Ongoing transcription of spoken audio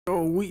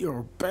So we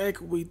are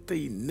back with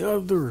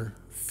another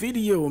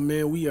video,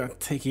 man. We are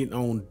taking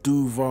on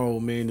Duval,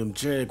 man, them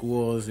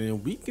Jaguars,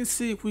 and we can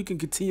see if we can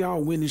continue our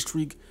winning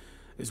streak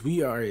as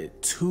we are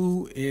at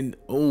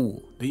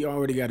 2-0. They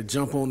already got a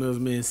jump on us,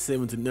 man,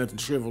 7-0.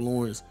 Trevor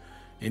Lawrence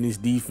and his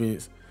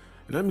defense.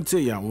 And let me tell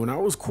y'all, when I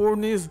was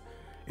quoting this,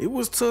 it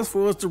was tough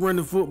for us to run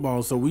the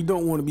football, so we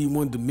don't want to be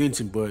one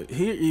dimension. But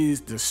here is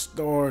the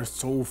star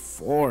so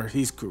far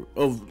his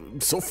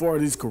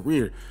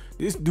career.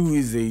 This dude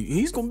is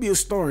he's gonna be a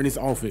star in this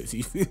offense.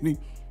 You feel me?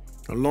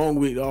 Along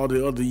with all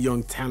the other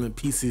young talent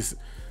pieces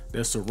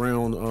that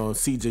surround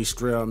CJ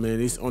Stroud, man.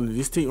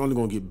 This team only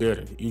gonna get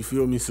better. You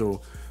feel me?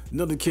 So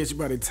another catch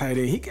by the tight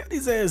end. He got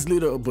his ass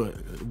lit up,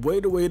 but way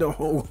to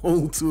hold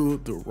on to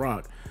the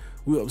rock.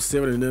 We up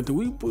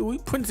 7-0. We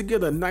putting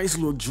together a nice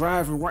little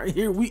drive, and right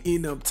here we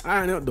end up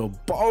tying up the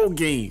ball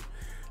game.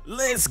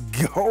 Let's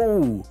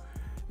go.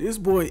 This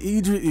boy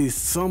Idris is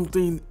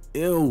something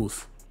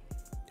else.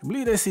 I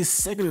believe that's his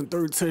second and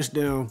third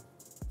touchdown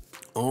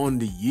on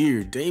the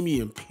year.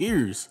 Dameon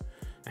Pierce,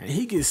 and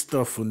he gets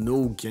stuff for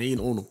no gain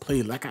on the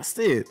play. Like I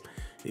said,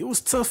 it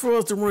was tough for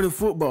us to run the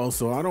football,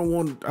 so I don't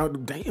want.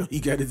 Damn, he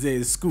got his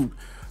ass scooped.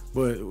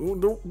 But we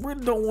don't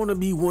want to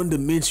be one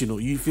dimensional.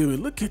 You feel me?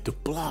 Look at the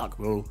block,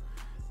 bro.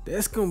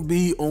 That's gonna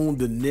be on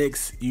the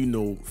next,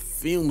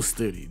 film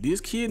study. This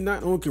kid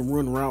not only can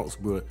run routes,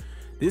 but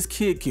this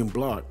kid can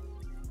block.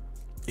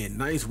 And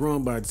nice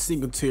run by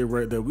Singletary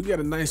right there. We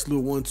got a nice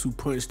little 1-2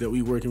 punch that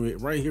we working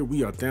with. Right here,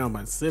 we are down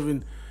by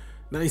 7.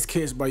 Nice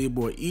catch by your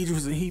boy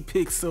Idris, and he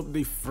picks up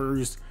the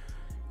first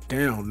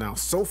down. Now,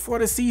 so far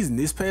this season,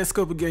 this past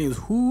couple games,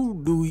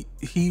 who do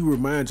he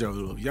remind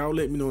y'all of? Y'all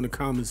let me know in the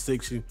comment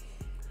section.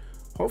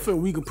 Hopefully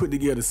we can put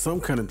together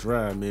some kind of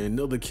drive, man.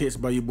 Another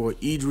catch by your boy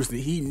Idris, and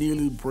he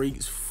nearly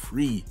breaks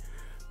free.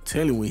 I'm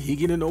telling you, when he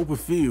get in the open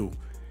field,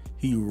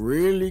 he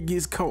rarely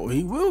gets caught.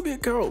 He will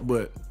get caught,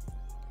 but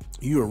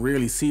you will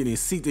rarely see it. And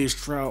CJ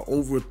Stroud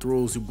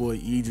overthrows your boy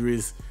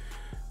Idris.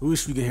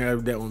 Wish we could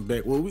have that one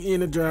back. Well, we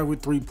end the drive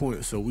with 3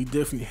 points, so we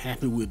definitely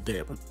happy with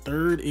that. But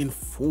 3rd and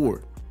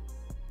 4.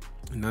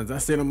 And as I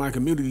said on my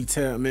community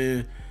tab,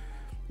 man,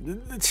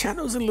 the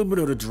channel's in a little bit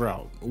of a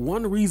drought.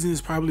 One reason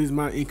is probably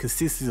my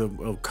inconsistency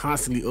of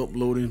constantly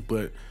uploading,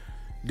 but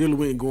dealing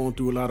with and going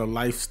through a lot of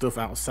life stuff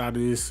outside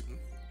of this.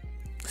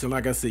 So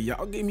like I said,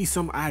 y'all give me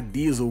some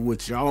ideas of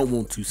what y'all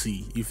want to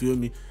see. You feel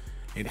me?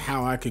 And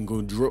how I can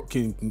grow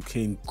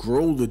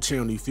the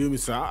channel. You feel me?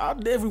 So I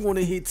definitely want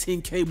to hit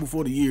 10K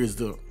before the year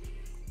is up.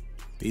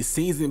 It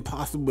seems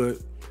impossible,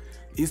 but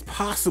it's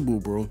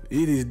possible, bro.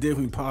 It is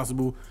definitely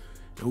possible.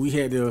 And we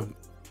had to,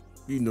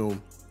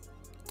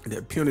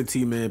 that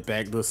penalty, man,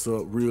 backed us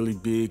up really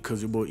big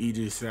because your boy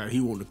Idris said he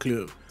wanted to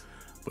clip.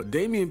 But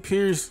Dameon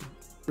Pierce,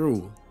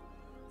 bro,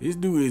 this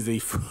dude is a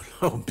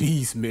full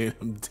beast, man.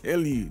 I'm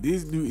telling you,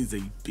 this dude is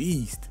a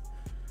beast.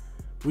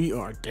 We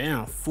are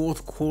down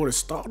 4th quarter,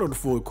 start of the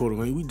 4th quarter,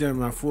 man. We down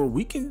by 4.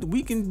 We can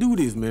do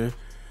this, man.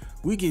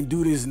 We can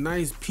do this.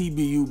 Nice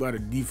PBU by the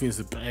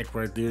defensive back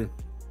right there.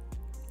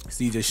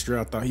 CJ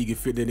Stroud thought he could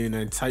fit that in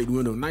that tight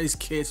window. Nice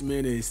catch,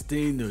 man, and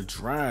extend the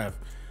drive.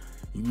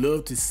 You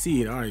love to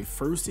see it. All right,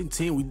 1st and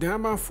 10. We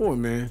down by 4,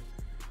 man.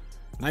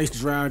 Nice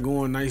drive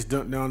going. Nice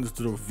dump down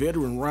to the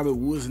veteran Robert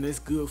Woods, and that's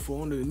good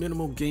for under the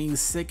minimum gain.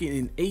 2nd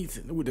and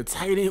 8 with the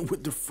tight end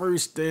with the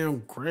first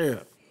down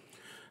grab.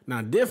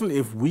 Now, definitely,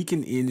 if we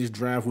can end this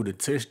drive with a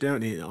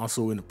touchdown and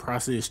also in the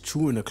process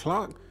chewing the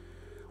clock,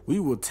 we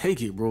will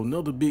take it, bro.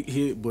 Another big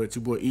hit, but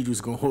your boy Idris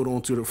gonna hold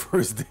on to the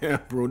first down,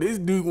 bro. This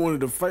dude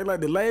wanted to fight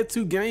like the last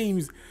 2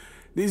 games.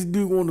 This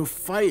dude wanted to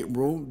fight,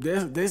 bro.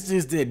 That's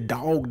just that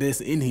dog that's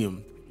in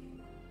him.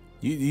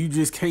 You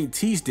just can't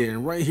teach that.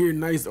 And right here,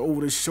 nice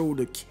over the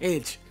shoulder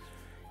catch.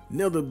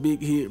 Another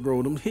big hit,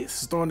 bro. Them hits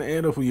starting to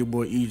add up for your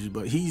boy Idris,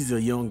 but he's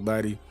a young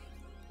body,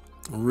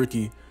 a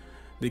rookie.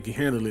 They can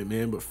handle it,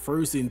 man. But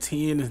 1st and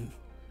 10,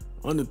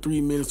 under 3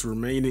 minutes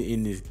remaining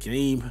in this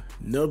game.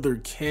 Another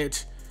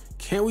catch.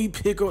 Can we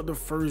pick up the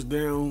first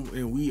down?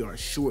 And we are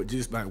short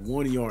just by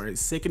 1 yard. At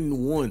 2nd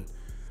and 1,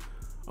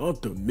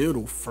 up the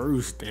middle,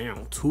 first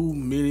down.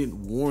 2-minute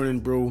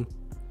warning, bro.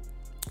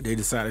 They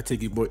decided to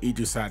take your boy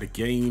Idris out of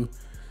the game.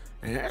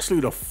 And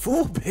actually, the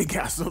fullback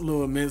got some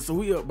love, man. So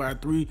we up by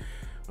 3.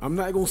 I'm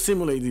not gonna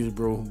simulate this,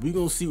 bro. We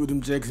gonna see what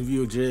them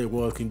Jacksonville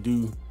Jaguars can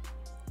do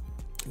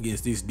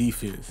against this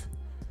defense.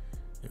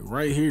 And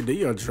right here,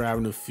 they are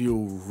driving the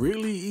field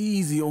really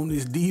easy on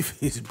this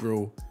defense,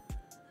 bro.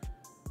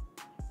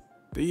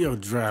 They are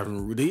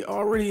driving. They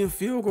already in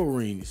field goal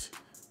range.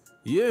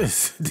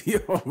 Yes, they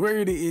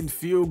already in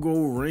field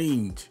goal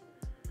range.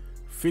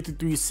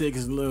 53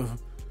 seconds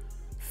left.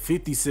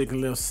 50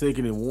 seconds left.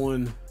 2nd and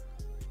 1.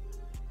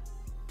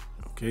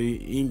 Okay,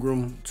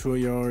 Ingram 12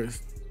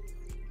 yards.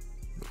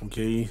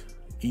 Okay,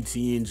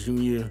 ETN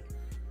Jr.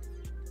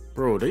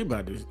 Bro, they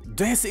about to.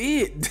 That's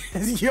it.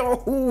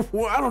 Yo,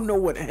 I don't know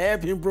what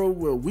happened, bro.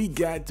 Well, we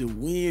got to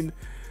win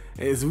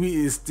as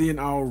we extend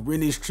our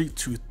winning streak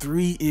to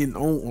 3-0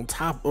 on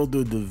top of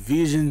the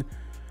division.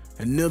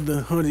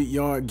 Another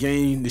 100-yard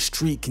game. The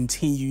streak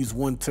continues.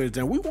 1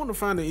 touchdown. We want to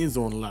find the end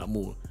zone a lot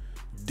more.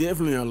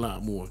 Definitely a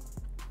lot more.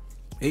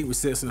 8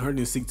 receptions,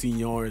 116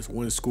 yards,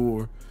 1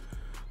 score.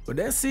 But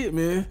that's it,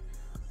 man.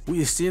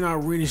 We extend our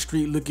winning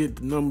streak. Look at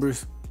the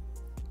numbers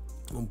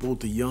on both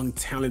the young,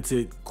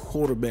 talented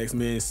quarterbacks,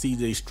 man.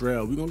 CJ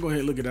Stroud. We're gonna go ahead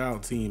and look at our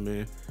team,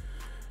 man.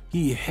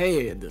 He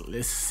had,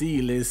 let's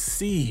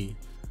see,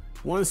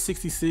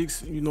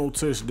 166,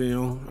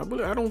 touchdown.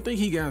 I don't think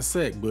he got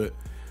sacked, but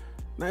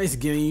nice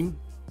game.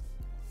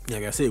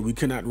 Like I said, we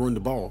cannot run the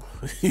ball.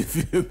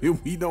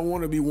 We don't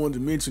want to be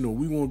one-dimensional.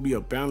 We want to be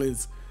a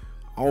balanced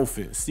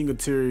offense.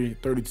 Singletary,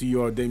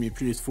 32-yard. Damian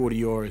Pierce, 40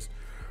 yards.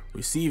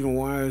 Receiving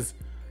wise,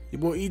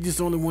 your boy E just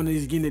the only one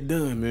that's getting it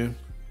done, man.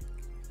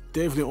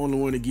 Definitely the only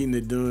one that's getting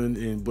it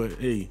done. But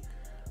hey,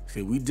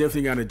 we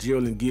definitely got to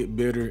gel and get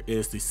better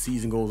as the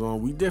season goes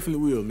on. We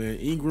definitely will, man.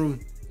 Ingram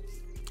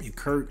and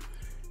Kirk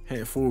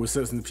had 4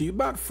 receptions apiece,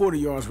 about 40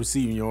 yards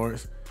receiving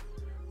yards.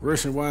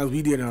 Rushing wise,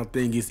 we did our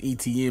thing against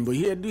ETN, but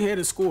he had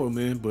to score,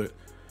 man. But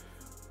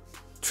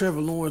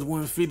Trevor Lawrence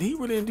 150, he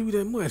really didn't do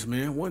that much,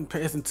 man. One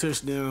passing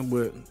touchdown,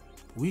 but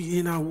we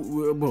in our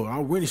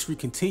winning streak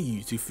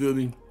continues. You feel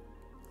me?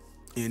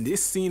 And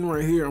this scene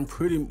right here, I'm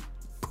pretty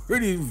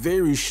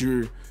very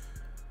sure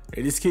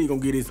that this kid gonna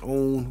get his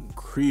own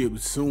crib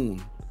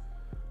soon.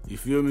 You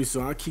feel me?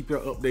 So I'll keep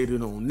y'all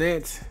updated on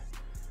that.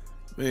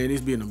 Man,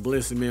 it's been a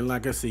blessing, man.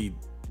 Like I said,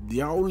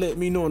 y'all let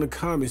me know in the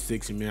comment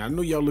section, man. I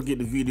know y'all look at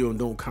the video and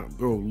don't comment.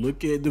 Bro,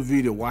 look at the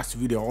video, watch the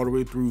video all the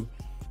way through.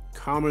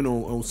 Comment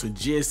on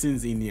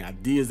suggestions and the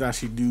ideas I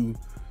should do.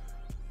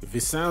 If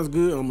it sounds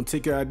good, I'm gonna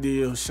take your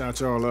idea,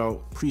 shout y'all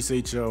out.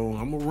 Appreciate y'all.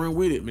 I'm gonna run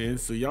with it, man.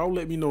 So y'all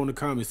let me know in the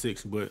comment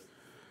section. But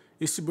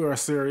it's your boy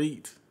Sarah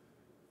Eat,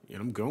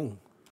 and I'm gone.